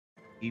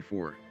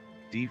e4,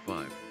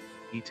 d5,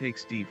 e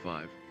takes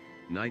d5,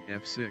 knight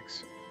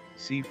f6,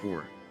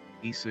 c4,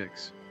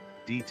 e6,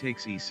 d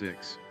takes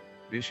e6,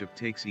 bishop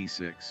takes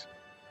e6,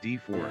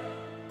 d4,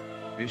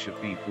 bishop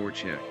b4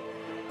 check,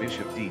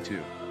 bishop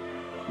d2,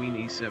 queen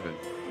e7,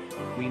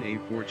 queen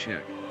a4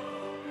 check,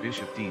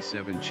 bishop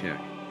d7 check,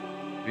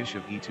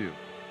 bishop e2,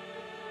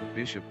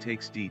 bishop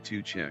takes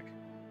d2 check,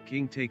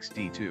 king takes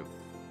d2,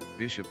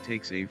 bishop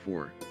takes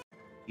a4,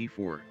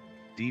 e4,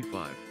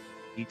 d5,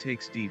 e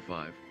takes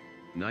d5,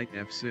 knight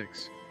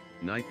f6,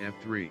 knight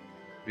f3,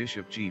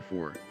 bishop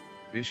g4,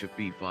 bishop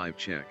b5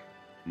 check,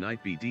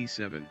 knight b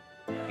d7,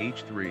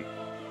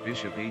 h3,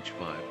 bishop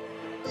h5,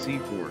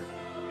 c4,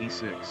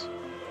 e6,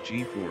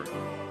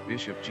 g4,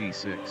 bishop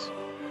g6,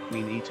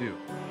 queen e2,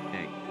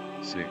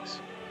 a6,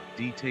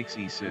 d takes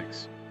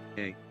e6,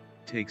 e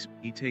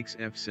takes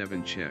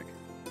f7 check,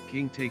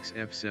 king takes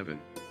f7,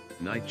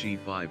 knight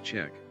g5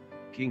 check,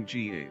 king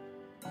g8,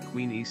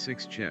 queen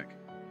e6 check,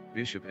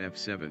 bishop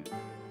f7,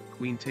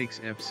 queen takes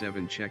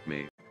f7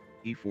 checkmate,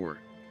 e4,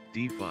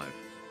 d5,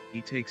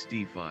 e takes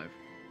d5,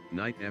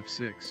 knight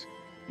f6,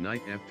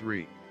 knight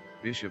f3,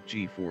 bishop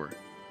g4,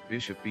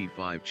 bishop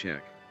b5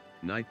 check,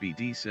 knight b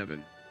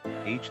d7,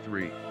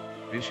 h3,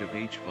 bishop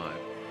h5,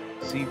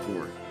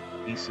 c4,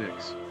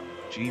 e6,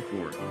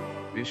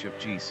 g4, bishop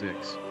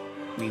g6,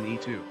 queen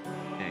e2,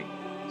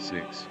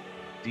 a6,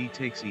 d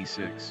takes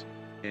e6,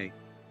 e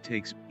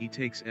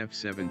takes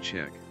f7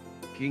 check,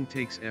 king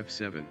takes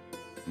f7,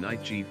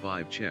 knight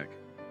g5 check,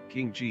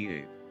 king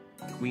g8,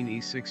 queen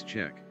e6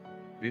 check,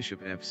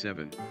 bishop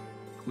f7,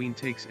 queen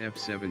takes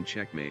f7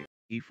 checkmate,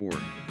 e4,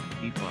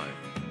 e5,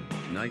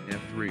 knight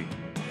f3,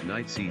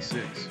 knight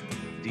c6,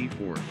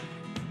 d4,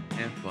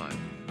 f5,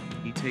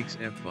 e takes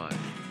f5,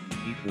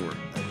 e4,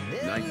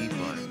 knight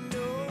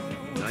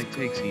e5, knight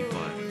takes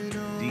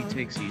e5, d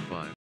takes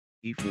e5,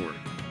 e4,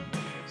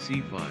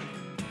 c5,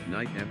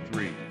 knight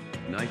f3,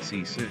 knight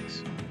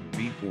c6,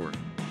 b4,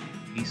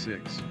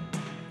 e6,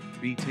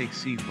 b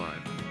takes c5,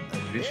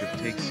 bishop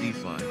takes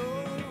c5,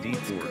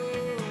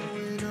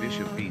 d4,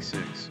 bishop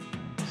b6,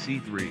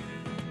 c3,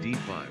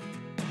 d5,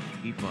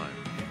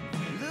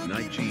 e5,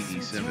 knight g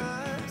e7,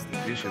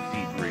 bishop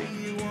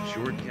d3,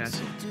 short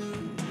castle,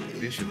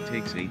 bishop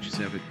takes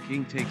h7,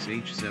 king takes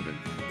h7,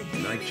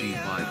 knight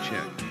g5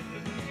 check,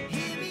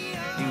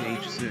 king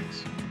h6,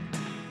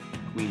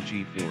 queen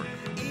g4,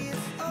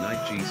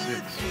 knight g6,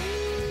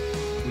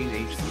 queen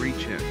h3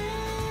 check,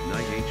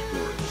 knight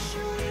h4,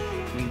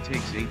 queen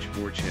takes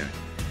h4 check,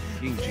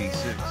 king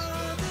g6,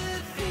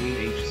 queen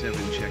h7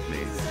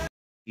 checkmate,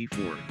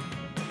 e4,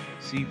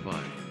 c5,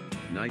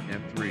 knight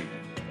f3,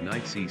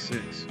 knight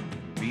c6,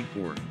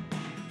 b4,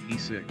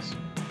 e6,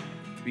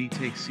 b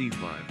takes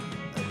c5,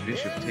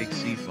 bishop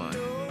takes c5,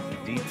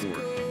 d4,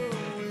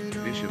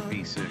 bishop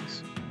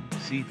b6,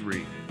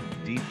 c3,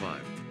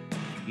 d5,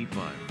 e5,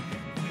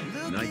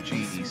 knight g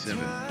e7,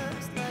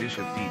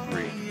 bishop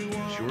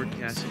d3, short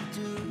castle,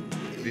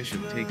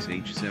 bishop takes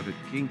h7,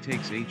 king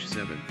takes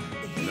h7,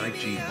 knight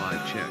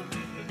g5 check,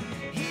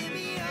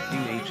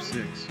 king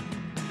h6,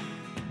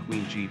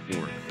 queen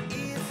g4,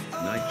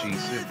 knight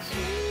g6,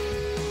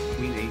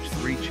 queen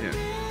h3 check,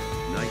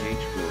 knight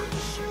h4,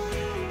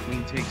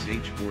 queen takes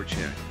h4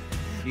 check,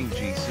 king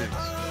g6,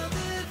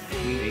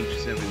 queen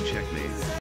h7 checkmate.